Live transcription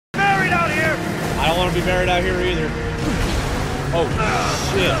want to be buried out here either. Oh,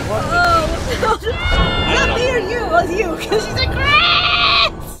 shit. What the hell? Not me or you. It was you. Because she said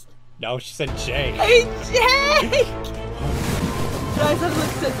Chris! No, she said Jake. Hey, Jake! No, I thought it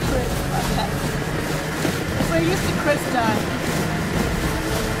said Chris. Okay. That's where I used to Chris die.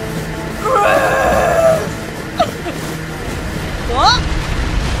 Chris! What?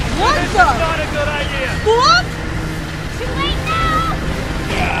 What this the? Is not a good idea. What? Too late now!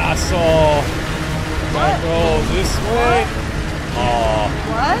 Yeah, so... Gotta go this way. Oh.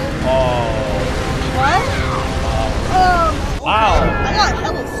 What? Oh. What? Okay. Wow. I got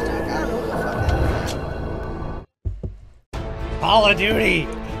hella stuck. I don't know what the fuck happened. Call of Duty.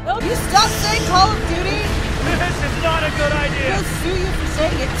 No, you stop saying Call of Duty. This is not a good idea. I'll sue you for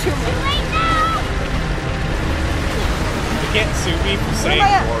saying it too much. Right now. You can't sue me for saying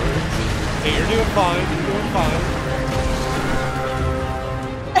words. Hey, you're doing fine. You're doing fine.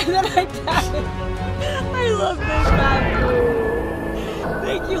 And then I died. I love this map.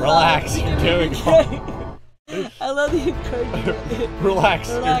 Thank you. Relax, you're doing fine. I love the encouragement. Relax,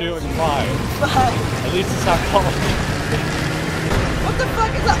 you're doing fine. At least it's not Call of Duty. What the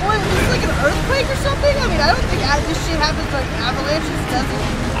fuck is that? What, is this like an earthquake or something? I mean, I don't think this shit happens like avalanches, does it?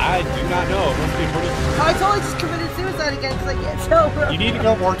 I do not know. It must be pretty... Oh, I totally just committed suicide again because I can't tell. You need to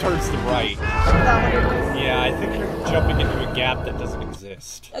go more towards the right. That one it is. Yeah, I think you're jumping into a gap that doesn't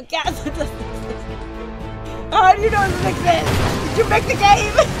exist. A gap that doesn't exist. How do you know it doesn't exist? Did you make the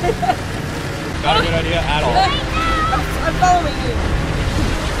game? Not a good idea at all. I'm following you.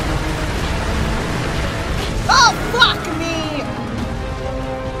 Oh, fuck me!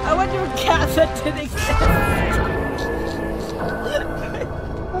 I went to a gap that didn't exist.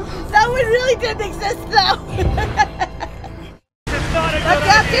 That one really didn't exist, though. That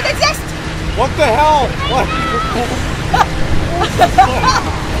gap didn't exist! What the hell? What?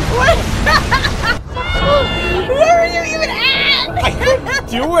 Where are you even at? I couldn't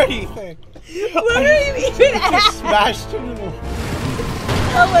do anything. Where are you even at? Just smashed into the...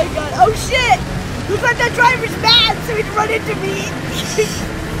 Oh my god. Oh shit! Looks like that driver's mad, so he'd run into me.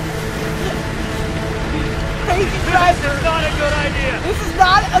 Crazy driver. This is not a good idea. This is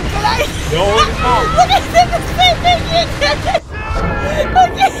not a good idea. No, it's not. Look at this, the same thing you did.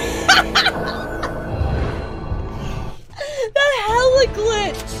 That hella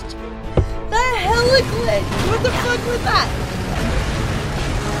glitched. That hella glitched. What the fuck was that?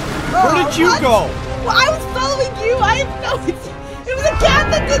 Where did you go? Well, I was following you. I have no... It was a cat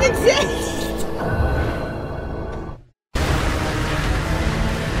that didn't exist.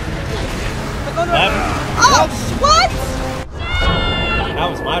 Oh, what? That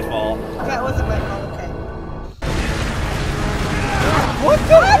was my fault. That wasn't my fault, okay. What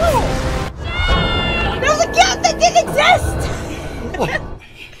the hell? There was a cat that didn't exist!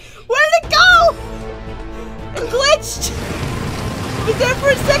 Where did it go? It glitched! It was there for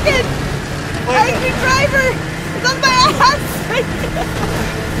a second! Angry driver! It's on my ass!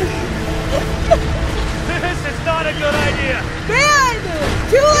 This is not a good idea! Man!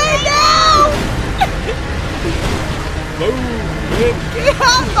 Too late now!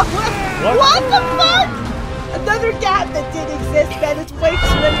 What the fuck? Another gap that didn't exist, man. It's way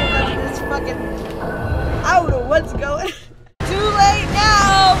too many of them in this fucking... I don't know what's going. Too late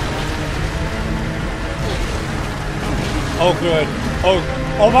now! Oh, good.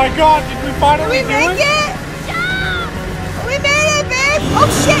 Oh my god, did we finally Did we make it? We made it, babe! Oh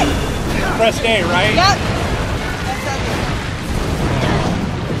shit! Press A, right? Yep.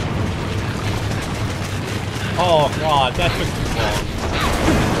 Oh god, that took too long.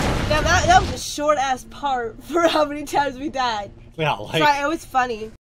 Now that was a short ass part for how many times we died. Yeah, like... Sorry, it was funny.